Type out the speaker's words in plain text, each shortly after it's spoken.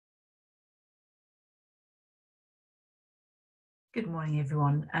Good morning,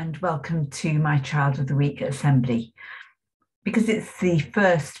 everyone, and welcome to my Child of the Week Assembly. Because it's the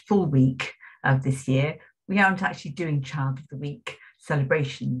first full week of this year, we aren't actually doing Child of the Week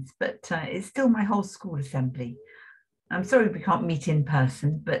celebrations, but it's still my whole school assembly. I'm sorry we can't meet in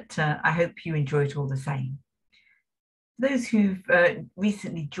person, but I hope you enjoy it all the same. For those who've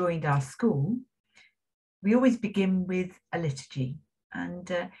recently joined our school, we always begin with a liturgy, and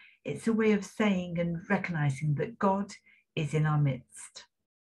it's a way of saying and recognising that God is in our midst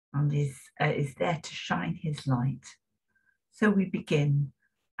and is there to shine his light. So we begin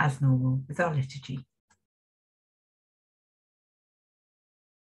as normal with our liturgy.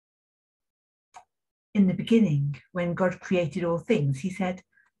 In the beginning, when God created all things, he said,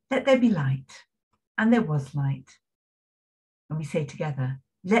 "Let there be light," and there was light. And we say together,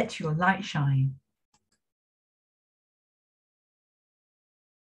 "Let your light shine."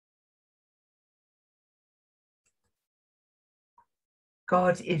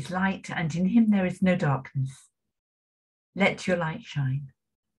 God is light, and in him there is no darkness. Let your light shine.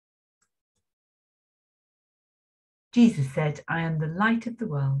 Jesus said, "I am the light of the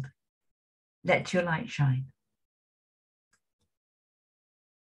world. Let your light shine."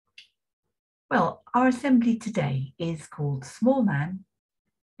 Well, our assembly today is called Small Man,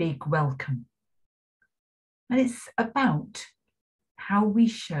 Big Welcome. And it's about how we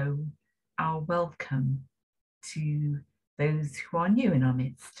show our welcome to those who are new in our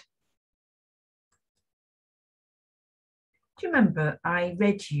midst. Do you remember I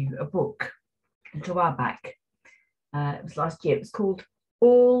read you a book a little while back? It was last year. It was called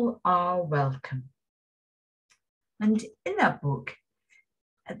All Are Welcome. And in that book,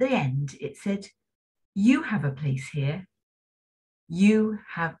 at the end, it said, "You have a place here. You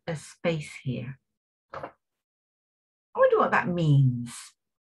have a space here." I wonder what that means.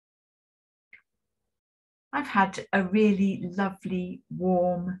 I've had a really lovely,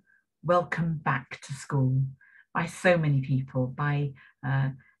 warm welcome back to school by so many people, by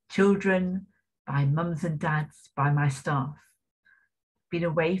children, by mums and dads, by my staff. Been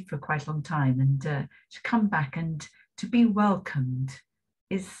away for quite a long time, and to come back and to be welcomed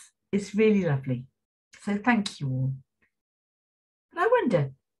is really lovely. So thank you all. But I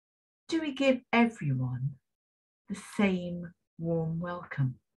wonder, do we give everyone the same warm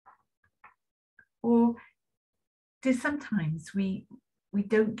welcome? Or do sometimes we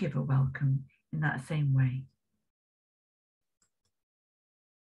don't give a welcome in that same way?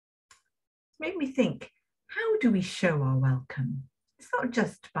 It made me think, how do we show our welcome? It's not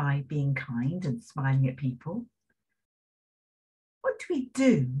just by being kind and smiling at people. What do we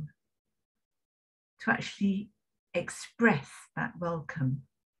do to actually express that welcome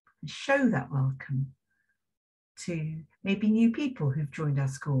and show that welcome to maybe new people who've joined our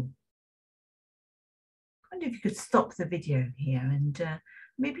school? I wonder if you could stop the video here and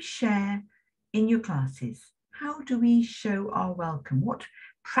maybe share in your classes, how do we show our welcome? What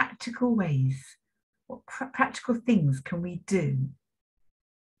practical ways, what practical things can we do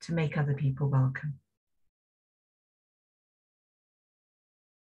to make other people welcome?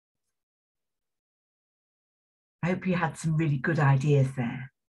 I hope you had some really good ideas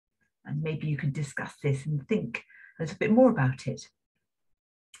there, and maybe you can discuss this and think a little bit more about it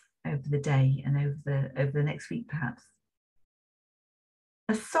over the day and over the next week, perhaps.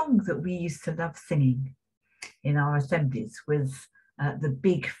 A song that we used to love singing in our assemblies was The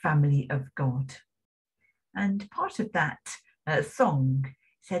Big Family of God. And part of that song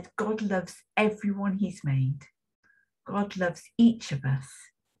said, God loves everyone he's made. God loves each of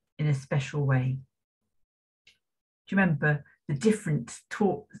us in a special way. Do you remember the different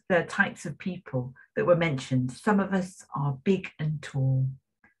the types of people that were mentioned? Some of us are big and tall.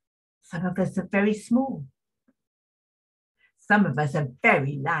 Some of us are very small. Some of us are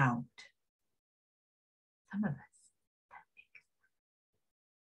very loud. Some of us are big.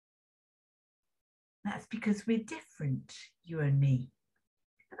 That's because we're different, you and me.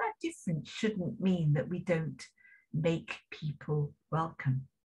 But that difference shouldn't mean that we don't make people welcome.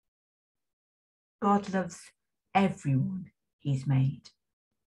 God loves everyone he's made.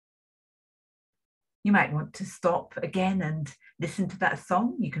 You might want to stop again and listen to that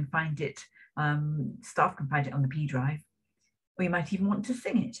song. You can find it, staff can find it on the P drive, or you might even want to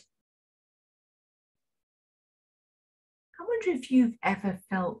sing it. I wonder if you've ever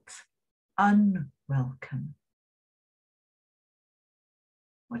felt unwelcome.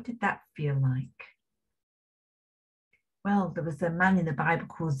 What did that feel like? Well, there was a man in the Bible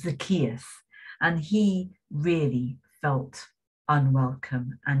called Zacchaeus, and he really felt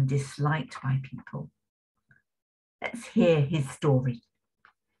unwelcome and disliked by people. Let's hear his story.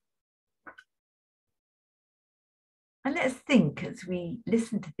 And let's think as we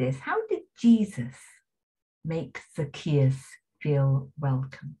listen to this, how did Jesus make Zacchaeus feel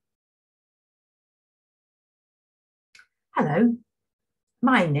welcome? Hello,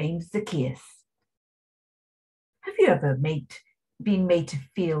 my name's Zacchaeus. Have you ever been made to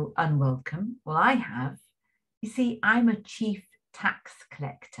feel unwelcome? Well, I have. You see, I'm a chief tax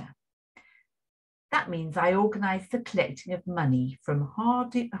collector. That means I organise the collecting of money from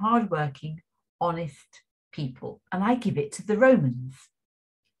hard-working, honest people, and I give it to the Romans.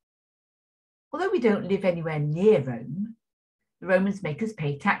 Although we don't live anywhere near Rome, the Romans make us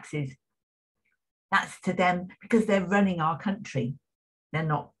pay taxes. That's to them because they're running our country. They're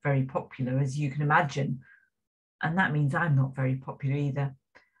not very popular, as you can imagine, and that means I'm not very popular either.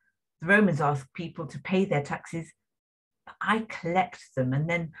 The Romans ask people to pay their taxes, but I collect them, and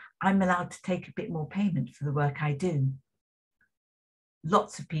then I'm allowed to take a bit more payment for the work I do.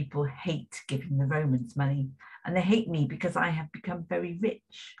 Lots of people hate giving the Romans money, and they hate me because I have become very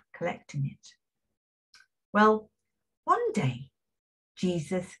rich collecting it. Well, one day,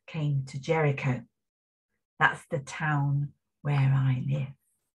 Jesus came to Jericho. That's the town where I live.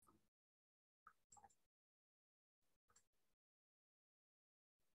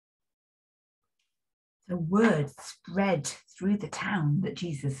 The word spread through the town that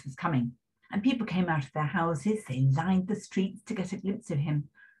Jesus was coming, and people came out of their houses. They lined the streets to get a glimpse of him.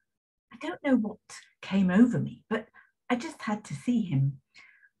 I don't know what came over me, but I just had to see him.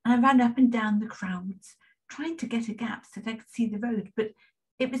 And I ran up and down the crowds, trying to get a gap so that I could see the road, but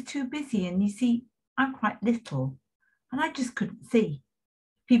it was too busy. And you see, I'm quite little, and I just couldn't see.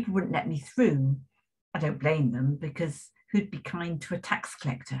 People wouldn't let me through. I don't blame them, because who'd be kind to a tax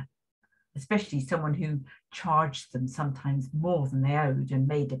collector, especially someone who charged them sometimes more than they owed and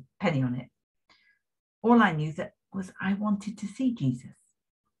made a penny on it. All I knew that was I wanted to see Jesus.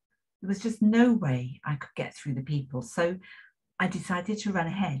 There was just no way I could get through the people, so I decided to run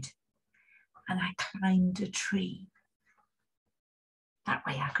ahead, and I climbed a tree. That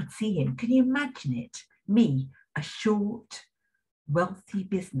way I could see him. Can you imagine it? Me, a short, wealthy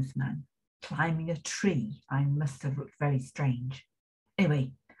businessman, climbing a tree. I must have looked very strange.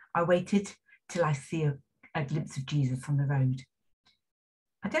 Anyway, I waited till I see a glimpse of Jesus on the road.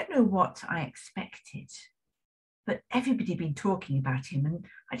 I don't know what I expected, but everybody had been talking about him, and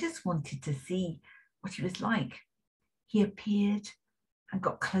I just wanted to see what he was like. He appeared and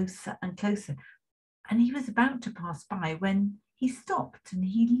got closer and closer, and he was about to pass by when he stopped and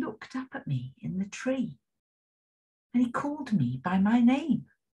he looked up at me in the tree, and he called me by my name.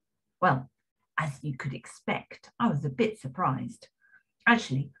 Well, as you could expect, I was a bit surprised.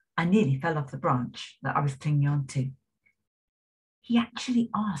 Actually, I nearly fell off the branch that I was clinging on to. He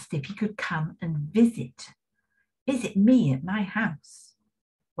actually asked if he could come and visit me at my house.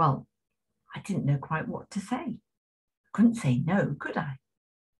 Well, I didn't know quite what to say. Couldn't say no, could I?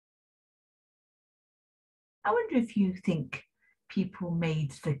 I wonder if you think people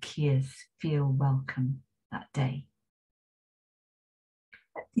made Zacchaeus feel welcome that day.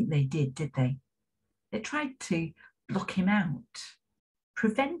 I don't think they did they? They tried to block him out,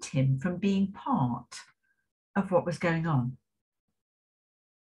 prevent him from being part of what was going on.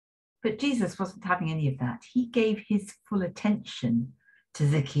 But Jesus wasn't having any of that. He gave his full attention to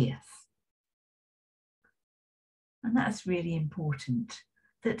Zacchaeus. And that's really important,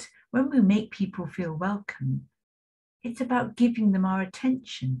 that when we make people feel welcome, it's about giving them our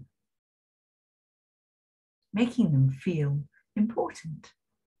attention, making them feel important.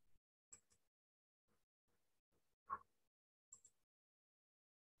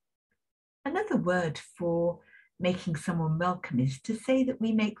 Another word for making someone welcome is to say that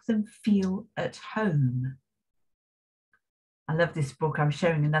we make them feel at home. I love this book. I'm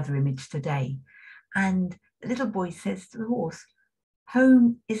showing another image today. And the little boy says to the horse,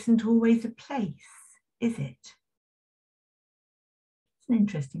 "Home isn't always a place, is it?" It's an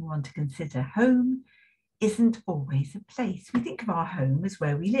interesting one to consider. Home isn't always a place. We think of our home as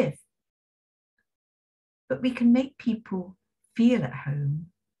where we live. But we can make people feel at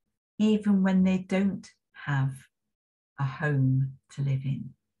home even when they don't have a home to live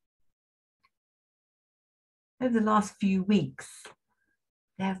in. Over the last few weeks,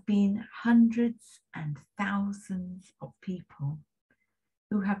 there have been hundreds and thousands of people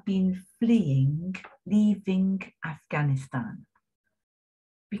who have been leaving Afghanistan,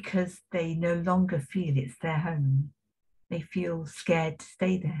 because they no longer feel it's their home. They feel scared to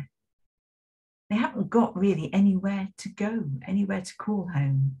stay there. They haven't got really anywhere to go, anywhere to call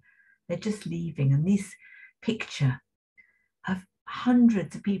home. They're just leaving. And this picture of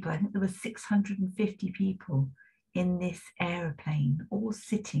hundreds of people, I think there were 650 people in this aeroplane, all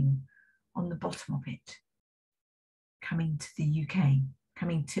sitting on the bottom of it. coming to the UK,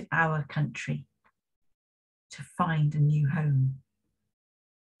 coming to our country to find a new home.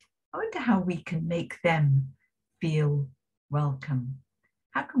 I wonder how we can make them feel welcome.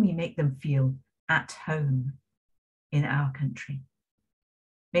 How can we make them feel at home in our country?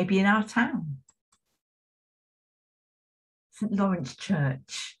 Maybe in our town. St. Lawrence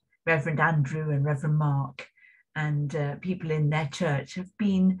Church, Reverend Andrew and Reverend Mark and people in their church have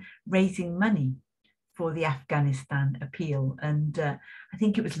been raising money for the Afghanistan appeal. And I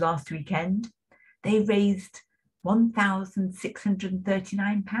think it was last weekend, they raised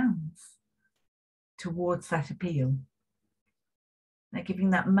 £1,639 towards that appeal. They're giving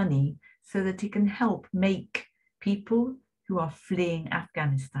that money so that it can help make people who are fleeing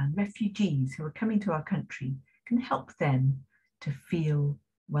Afghanistan, refugees who are coming to our country, can help them to feel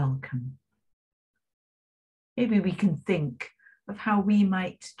welcome. Maybe we can think of how we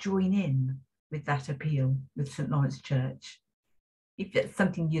might join in with that appeal with St. Lawrence Church. If that's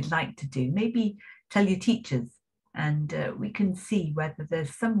something you'd like to do, maybe tell your teachers, and we can see whether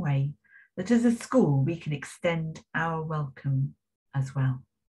there's some way that as a school we can extend our welcome as well.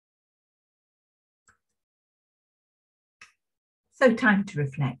 So, time to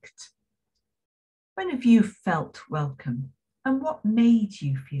reflect. When have you felt welcome, and what made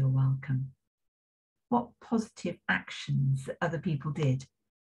you feel welcome? What positive actions that other people did?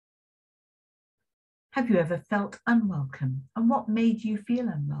 Have you ever felt unwelcome, and what made you feel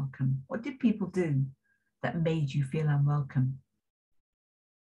unwelcome? What did people do that made you feel unwelcome?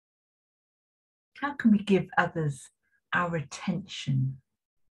 How can we give others our attention?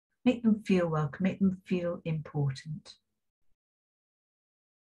 Make them feel welcome, make them feel important.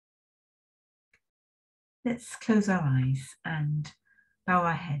 Let's close our eyes and bow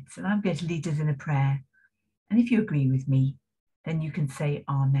our heads, and I'm going to lead us in a prayer. And if you agree with me, then you can say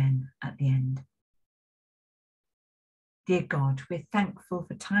Amen at the end. Dear God, we're thankful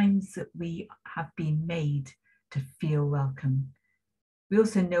for times that we have been made to feel welcome. We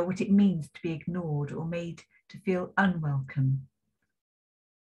also know what it means to be ignored or made to feel unwelcome.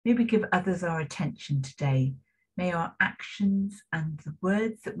 May we give others our attention today. May our actions and the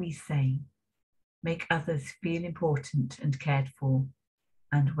words that we say make others feel important and cared for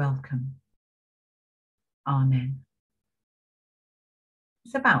and welcome. Amen.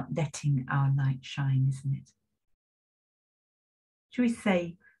 It's about letting our light shine, isn't it? Shall we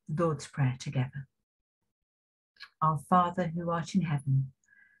say the Lord's Prayer together? Our Father who art in heaven,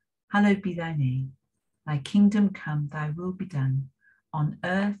 hallowed be thy name. Thy kingdom come, thy will be done, on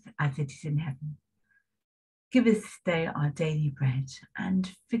earth as it is in heaven. Give us this day our daily bread,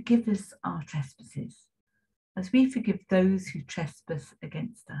 and forgive us our trespasses, as we forgive those who trespass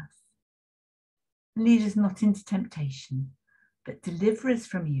against us. And lead us not into temptation, but deliver us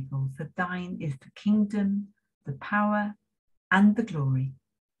from evil, for thine is the kingdom, the power, and the glory,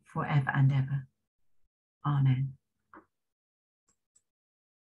 forever and ever. Amen.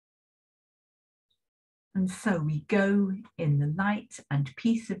 And so we go in the light and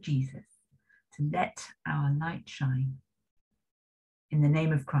peace of Jesus to let our light shine. In the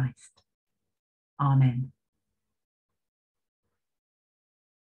name of Christ. Amen.